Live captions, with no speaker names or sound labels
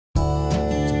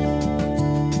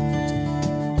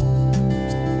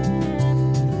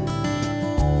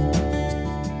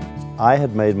I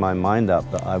had made my mind up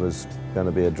that I was going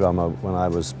to be a drummer when I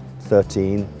was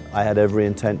 13. I had every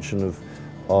intention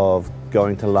of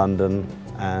going to London,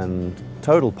 and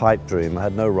total pipe dream. I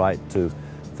had no right to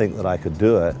think that I could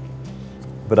do it,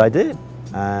 but I did.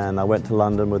 And I went to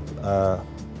London with a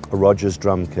Rogers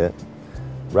drum kit,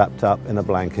 wrapped up in a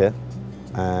blanket,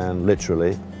 and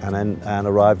literally, and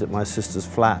arrived at my sister's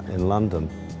flat in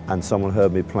London. And someone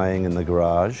heard me playing in the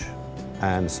garage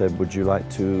and said, "Would you like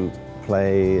to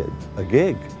play a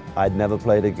gig?" I'd never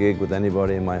played a gig with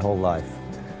anybody in my whole life.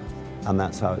 And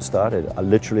that's how it started,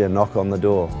 literally a knock on the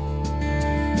door.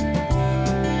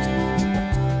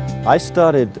 I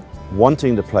started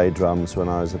wanting to play drums when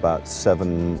I was about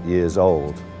 7 years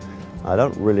old. I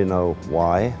don't really know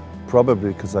why,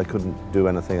 probably because I couldn't do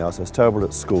anything else. I was terrible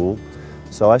at school.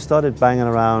 So I started banging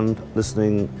around,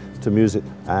 listening to music,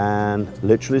 and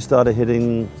literally started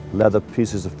hitting leather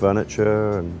pieces of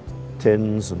furniture and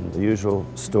tins and the usual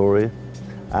story.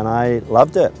 And I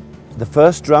loved it. The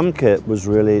first drum kit was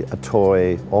really a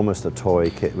toy, almost a toy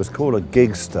kit. It was called a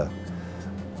Gigster,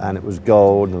 and it was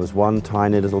gold, and there was one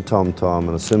tiny little tom-tom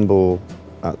and a cymbal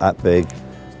that big,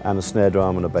 and a snare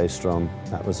drum and a bass drum.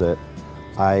 That was it.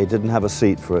 I didn't have a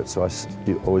seat for it, so I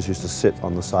always used to sit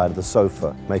on the side of the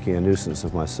sofa, making a nuisance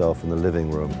of myself in the living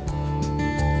room.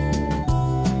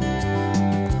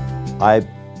 I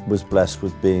was blessed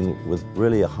with being with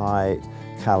really high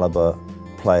caliber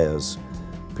players.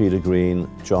 Peter Green,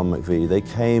 John McVie, they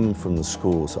came from the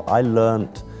school, so I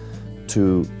learned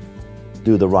to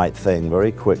do the right thing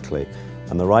very quickly,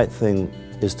 and the right thing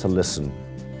is to listen.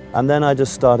 And then I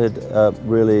just started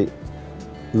really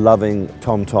loving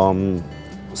tom-tom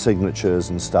signatures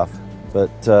and stuff,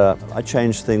 but I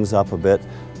changed things up a bit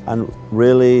and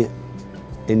really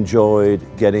enjoyed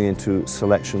getting into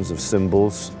selections of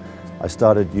cymbals. I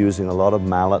started using a lot of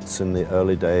mallets in the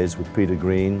early days with Peter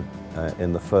Green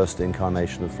in the first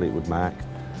incarnation of Fleetwood Mac.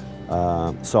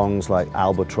 Songs like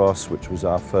Albatross, which was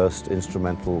our first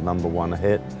instrumental #1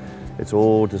 hit. It's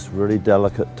all just really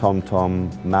delicate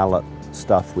tom-tom mallet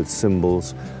stuff with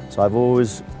cymbals. So I've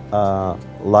always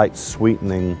liked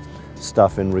sweetening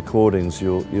stuff in recordings.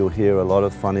 You'll hear a lot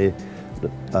of funny,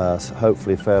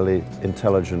 hopefully fairly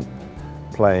intelligent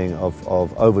playing of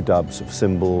overdubs of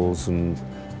cymbals and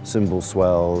cymbal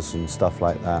swells and stuff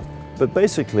like that. But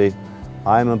basically,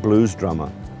 I'm a blues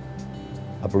drummer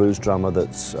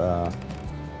that's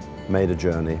made a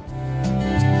journey.